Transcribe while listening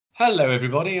Hello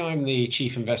everybody, I'm the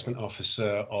Chief Investment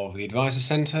Officer of the Advisor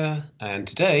Centre, and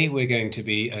today we're going to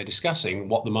be discussing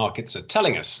what the markets are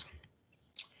telling us.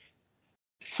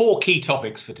 Four key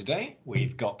topics for today.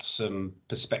 We've got some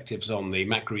perspectives on the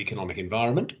macroeconomic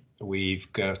environment. We've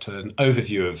got an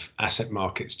overview of asset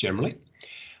markets generally.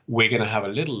 We're going to have a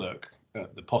little look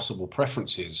at the possible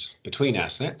preferences between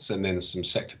assets and then some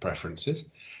sector preferences.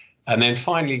 And then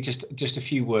finally, just a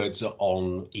few words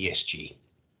on ESG.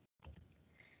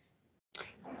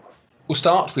 We'll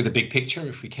start with the big picture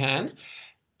if we can,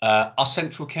 our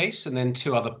central case, and then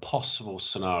two other possible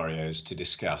scenarios to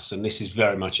discuss. And this is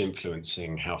very much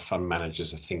influencing how fund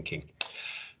managers are thinking.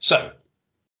 So,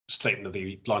 statement of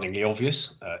the blindingly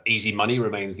obvious, easy money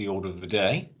remains the order of the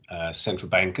day. Central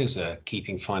bankers are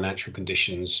keeping financial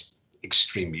conditions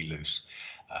extremely loose.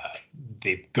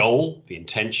 The goal, the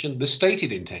intention, the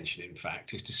stated intention, in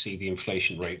fact, is to see the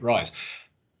inflation rate rise.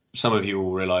 Some of you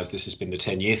will realise this has been the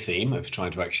 10-year theme of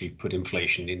trying to actually put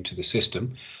inflation into the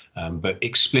system, but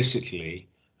explicitly,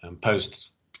 post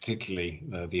particularly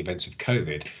the events of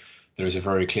COVID, there is a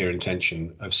very clear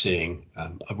intention of seeing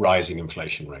a rising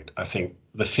inflation rate. I think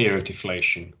the fear of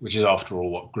deflation, which is after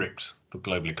all what gripped the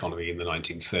global economy in the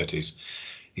 1930s,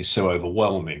 is so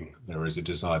overwhelming, there is a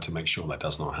desire to make sure that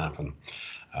does not happen.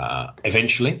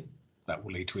 Eventually, that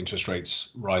will lead to interest rates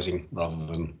rising rather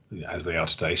than, as they are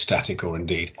today, static or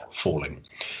indeed falling.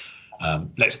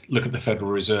 Let's look at the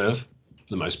Federal Reserve,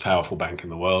 the most powerful bank in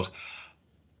the world.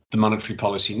 The monetary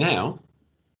policy now,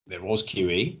 there was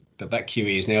QE, but that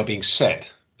QE is now being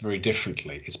set very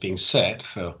differently. It's being set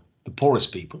for the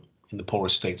poorest people in the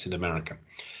poorest states in America.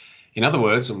 In other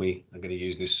words, and we are going to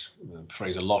use this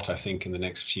phrase a lot, I think, in the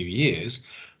next few years,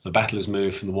 the battle has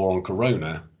moved from the war on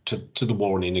corona to the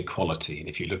war on inequality. And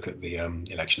if you look at the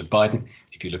election of Biden,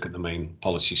 if you look at the main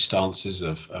policy stances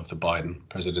of the Biden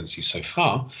presidency so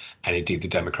far, and indeed the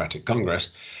Democratic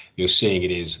Congress, you're seeing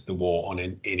it is the war on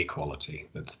inequality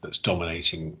that's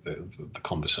dominating the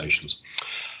conversations.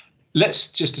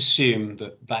 Let's just assume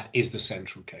that that is the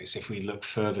central case. If we look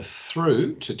further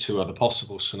through to two other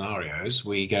possible scenarios,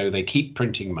 we go, they keep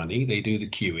printing money, they do the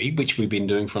QE, which we've been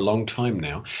doing for a long time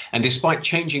now. And despite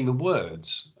changing the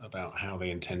words about how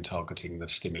they intend targeting the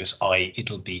stimulus, i.e.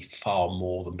 it'll be far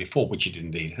more than before, which it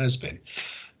indeed has been,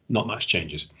 not much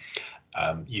changes.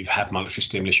 You have monetary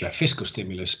stimulus, you have fiscal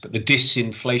stimulus, but the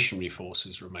disinflationary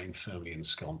forces remain firmly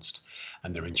ensconced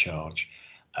and they're in charge.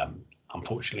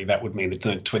 Unfortunately, that would mean that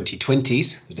the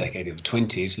 2020s, the decade of the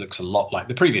 20s, looks a lot like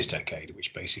the previous decade,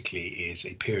 which basically is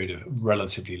a period of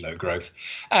relatively low growth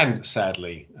and,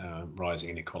 sadly, rising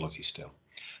inequality still.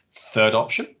 Third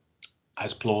option,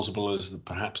 as plausible as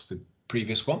perhaps the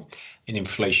previous one, an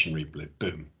inflationary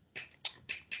boom.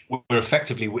 We're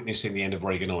effectively witnessing the end of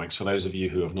Reaganomics. For those of you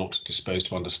who are not disposed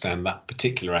to understand that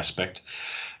particular aspect,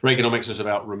 Reaganomics was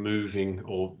about removing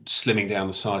or slimming down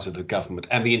the size of the government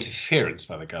and the interference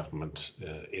by the government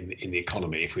in the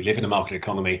economy. If we live in a market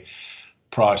economy,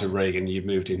 prior to Reagan, you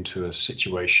moved into a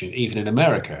situation, even in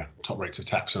America, top rates of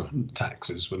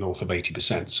taxes were north of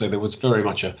 80%. So there was very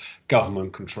much a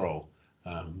government control,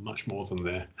 much more than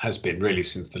there has been really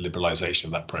since the liberalisation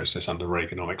of that process under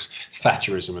Reaganomics,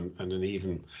 Thatcherism and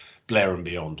even Blair and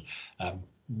beyond.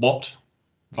 What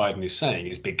Biden is saying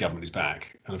is big government is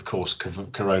back, and of course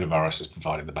coronavirus has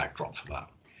provided the backdrop for that.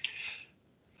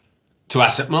 To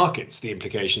asset markets, the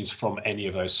implications from any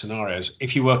of those scenarios,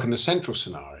 if you work in the central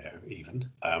scenario even,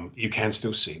 you can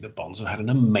still see that bonds have had an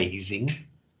amazing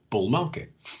bull market,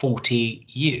 40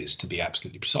 years to be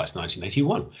absolutely precise.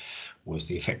 1981 was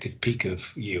the effective peak of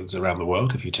yields around the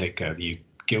world. If you take the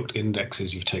gilt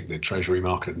indexes, you take the treasury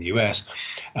market in the US,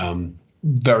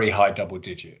 very high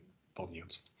double-digit bond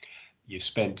yields. You've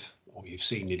spent, or you've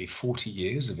seen, nearly 40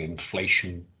 years of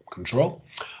inflation control,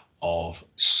 of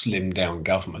slimmed down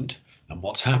government. And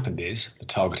what's happened is the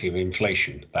targeting of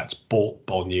inflation. That's brought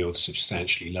bond yields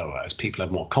substantially lower. As people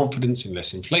have more confidence in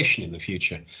less inflation in the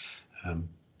future,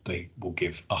 they will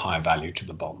give a higher value to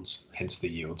the bonds. Hence the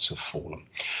yields have fallen.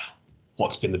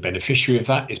 What's been the beneficiary of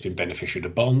that? It's been beneficiary to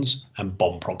bonds and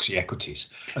bond proxy equities,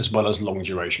 as well as long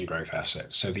duration growth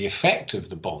assets. So the effect of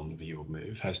the bond yield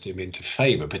move has been into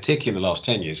favour, particularly in the last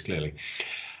 10 years, clearly.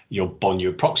 Your bond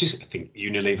yield proxies, think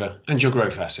Unilever, and your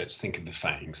growth assets, think of the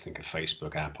FANGs, think of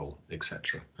Facebook, Apple,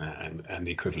 etc., and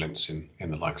the equivalents in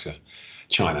the likes of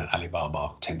China,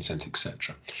 Alibaba, Tencent,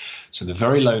 etc. So the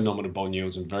very low nominal bond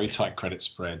yields and very tight credit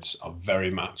spreads are very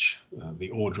much the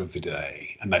order of the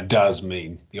day, and that does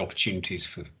mean the opportunities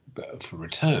for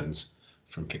returns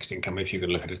from fixed income, if you're going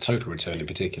to look at a total return in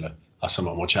particular, are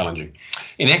somewhat more challenging.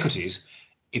 In equities,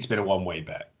 it's been a one-way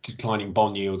bet. declining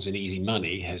bond yields and easy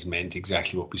money has meant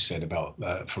exactly what we said about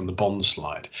from the bond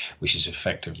slide, which is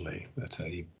effectively that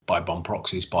you buy bond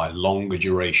proxies, buy longer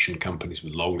duration companies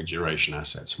with longer duration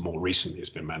assets. More recently, it's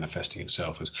been manifesting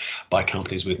itself as buy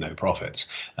companies with no profits.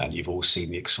 And you've all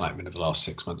seen the excitement of the last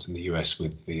 6 months in the US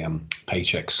with the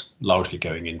paychecks largely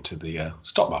going into the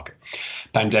stock market.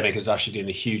 Pandemic has ushered in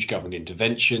a huge government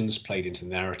interventions, played into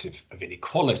the narrative of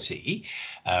inequality,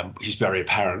 which is very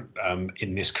apparent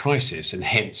in this crisis, and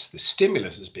hence the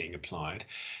stimulus that's being applied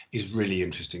is really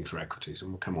interesting for equities,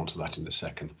 and we'll come on to that in a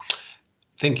second.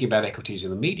 Thinking about equities in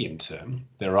the medium term,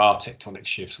 there are tectonic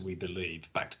shifts, we believe,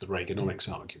 back to the Reaganomics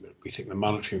argument. We think the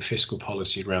monetary and fiscal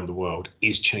policy around the world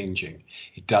is changing.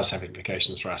 It does have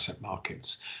implications for asset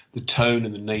markets. The tone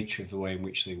and the nature of the way in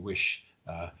which they wish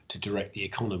to direct the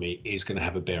economy is going to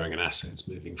have a bearing on assets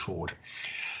moving forward.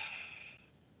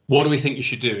 What do we think you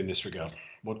should do in this regard?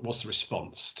 What's the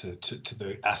response to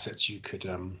the assets you could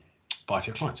buy for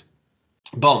your clients?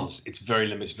 Bonds, it's very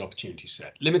limited opportunity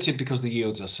set. Limited because the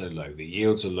yields are so low. The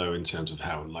yields are low in terms of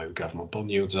how low government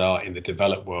bond yields are in the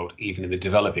developed world, even in the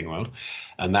developing world.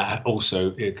 And that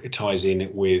also it ties in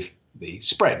with the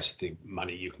spreads, the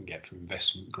money you can get from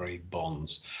investment grade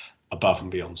bonds above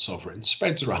and beyond sovereign.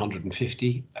 Spreads are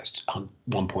 150, that's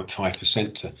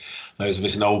 1.5% to those of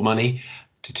us in old money,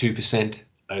 to 2%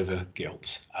 over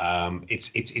gilt.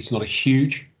 It's not a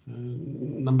huge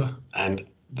number, and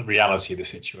the reality of the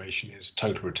situation is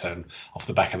total return off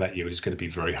the back of that yield is going to be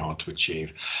very hard to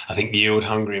achieve. I think yield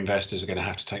hungry investors are going to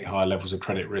have to take higher levels of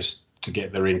credit risk to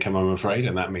get their income, I'm afraid,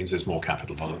 and that means there's more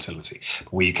capital volatility.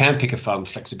 But where you can pick a fund,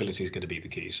 flexibility is going to be the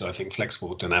key. So I think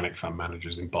flexible, dynamic fund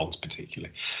managers in bonds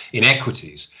particularly. In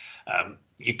equities,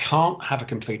 you can't have a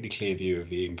completely clear view of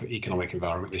the economic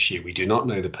environment this year. We do not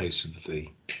know the pace of the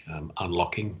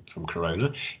unlocking from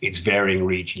Corona. It's varying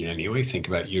regionally anyway. Think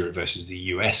about Europe versus the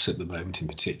US at the moment in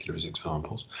particular as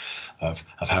examples of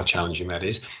how challenging that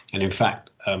is. And in fact,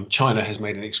 China has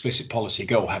made an explicit policy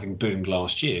goal, having boomed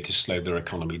last year, to slow their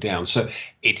economy down. So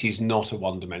it is not a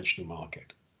one-dimensional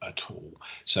market at all.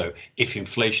 So if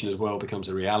inflation as well becomes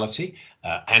a reality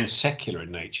and secular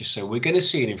in nature, so we're going to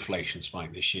see an inflation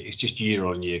spike this year. It's just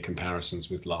year-on-year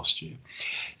comparisons with last year.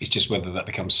 It's just whether that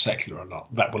becomes secular or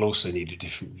not. That will also need a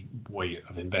different way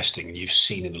of investing. And you've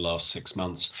seen in the last 6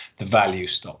 months the value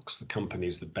stocks, the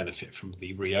companies that benefit from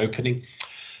the reopening,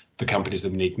 the companies that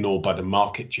have been ignored by the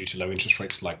market due to low interest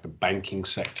rates, like the banking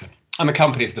sector, and the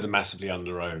companies that are massively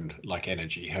under-owned, like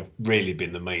energy, have really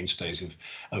been the mainstays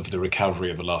of the recovery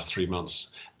over the last 3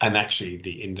 months. And actually,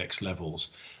 the index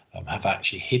levels have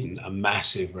actually hidden a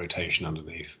massive rotation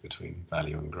underneath between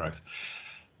value and growth.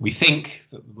 We think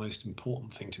that the most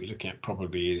important thing to be looking at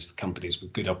probably is companies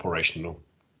with good operational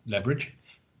leverage,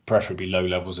 preferably low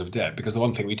levels of debt, because the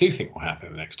one thing we do think will happen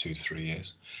in the next 2 to 3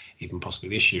 years, even possibly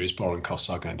this year, is borrowing costs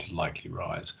are going to likely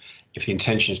rise. If the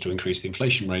intention is to increase the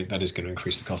inflation rate, that is going to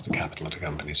increase the cost of capital at a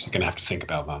company. So you're going to have to think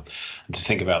about that. And to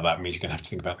think about that means you're going to have to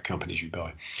think about the companies you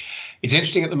buy. It's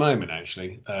interesting at the moment,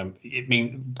 actually. It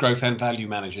means growth and value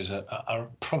managers are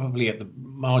probably at the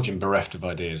margin bereft of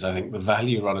ideas. I think the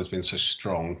value run has been so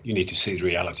strong, you need to see the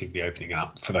reality of the opening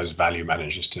up for those value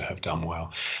managers to have done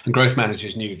well. And growth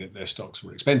managers knew that their stocks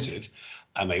were expensive,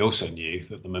 and they also knew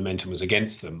that the momentum was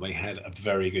against them. They had a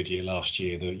very good year last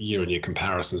year. The year-on-year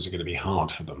comparisons are going to be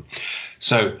hard for them.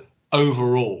 So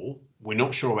overall, we're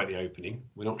not sure about the opening.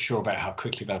 We're not sure about how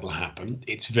quickly that'll happen.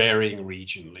 It's varying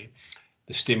regionally.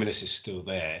 The stimulus is still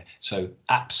there. So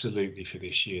absolutely for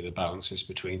this year, the balance is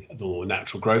between the more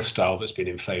natural growth style that's been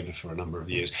in favour for a number of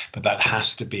years, but that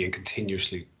has to be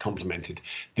continuously complemented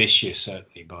this year,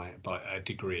 certainly by a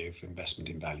degree of investment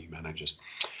in value managers.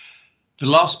 The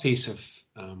last piece of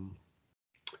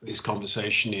this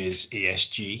conversation is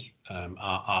ESG, an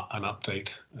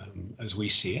update as we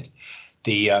see it.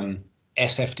 The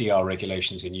SFDR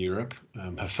regulations in Europe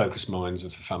have focused minds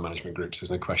of the fund management groups.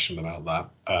 There's no question about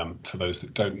that. For those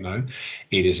that don't know,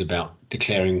 it is about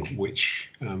declaring which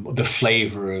the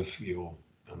flavour of your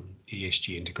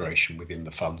ESG integration within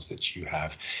the funds that you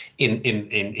have in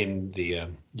the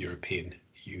European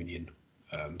Union.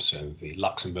 So the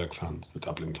Luxembourg funds, the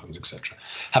Dublin funds, etc.,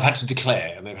 have had to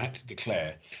declare, and they've had to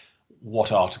declare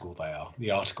what article they are.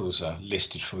 The articles are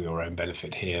listed for your own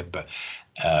benefit here, but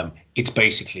it's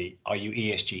basically, are you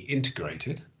ESG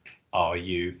integrated? Are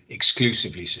you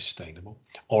exclusively sustainable?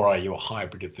 Or are you a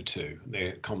hybrid of the two?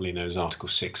 They're commonly known as Article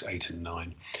 6, 8 and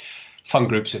 9. fund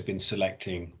groups have been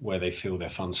selecting where they feel their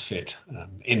funds fit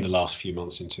in the last few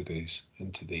months into these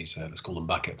let's call them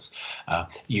buckets.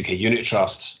 UK unit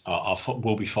trusts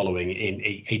will be following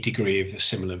in a degree of a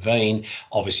similar vein.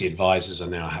 Obviously, advisors are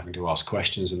now having to ask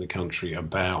questions in the country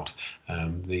about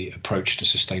the approach to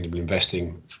sustainable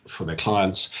investing for their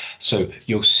clients. So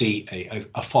you'll see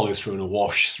a follow through and a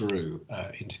wash through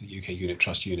into the UK unit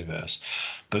trust universe.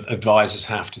 But advisors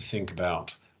have to think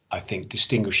about, I think,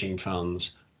 distinguishing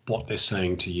funds, what they're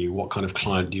saying to you, what kind of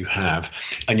client you have,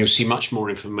 and you'll see much more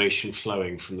information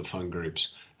flowing from the fund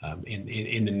groups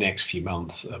in the next few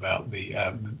months about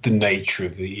the nature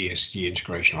of the ESG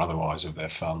integration or otherwise of their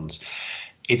funds.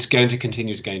 It's going to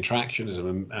continue to gain traction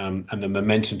and the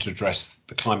momentum to address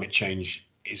the climate change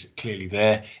is clearly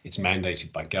there. It's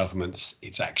mandated by governments.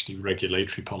 It's actually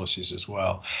regulatory policies as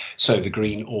well. So the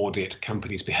green audit,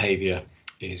 companies' behaviour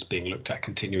is being looked at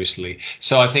continuously.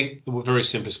 So I think the very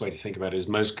simplest way to think about it is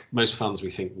most funds we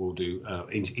think will do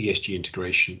ESG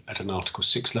integration at an Article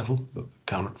 6 level, the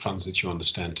current funds that you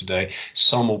understand today.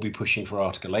 Some will be pushing for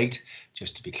Article 8.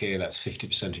 Just to be clear, that's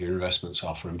 50% of your investments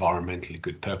are for environmentally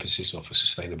good purposes or for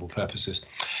sustainable purposes.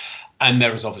 And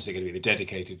there is obviously going to be the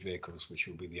dedicated vehicles, which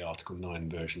will be the Article 9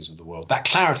 versions of the world. That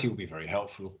clarity will be very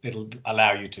helpful. It'll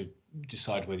allow you to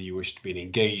decide whether you wish to be an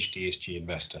engaged ESG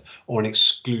investor or an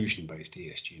exclusion-based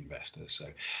ESG investor. So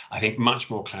I think much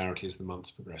more clarity as the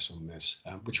months progress on this,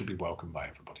 which will be welcomed by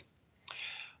everybody.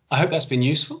 I hope that's been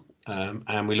useful,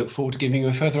 and we look forward to giving you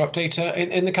a further update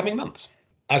in the coming months.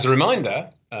 As a reminder,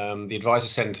 the Advisor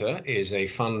Centre is a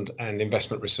fund and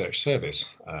investment research service.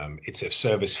 It's a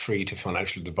service free to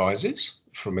financial advisors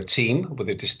from a team with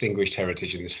a distinguished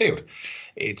heritage in this field.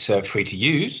 It's free to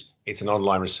use. It's an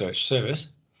online research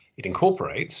service. It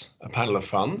incorporates a panel of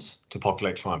funds to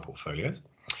populate client portfolios.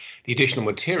 The additional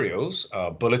materials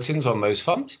are bulletins on those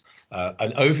funds,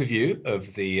 an overview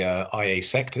of the IA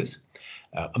sectors,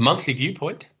 a monthly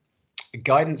viewpoint,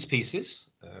 guidance pieces,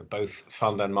 both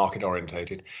fund and market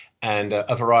orientated, and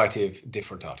a variety of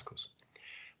different articles.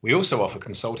 We also offer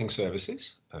consulting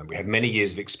services. We have many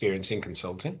years of experience in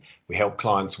consulting. We help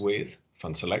clients with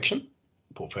fund selection,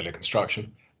 portfolio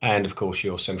construction, and of course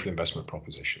your central investment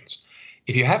propositions.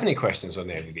 If you have any questions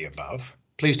on any of the above,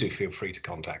 please do feel free to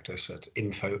contact us at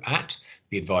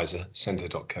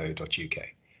info@theadvisorcentre.co.uk.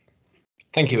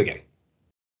 Thank you again.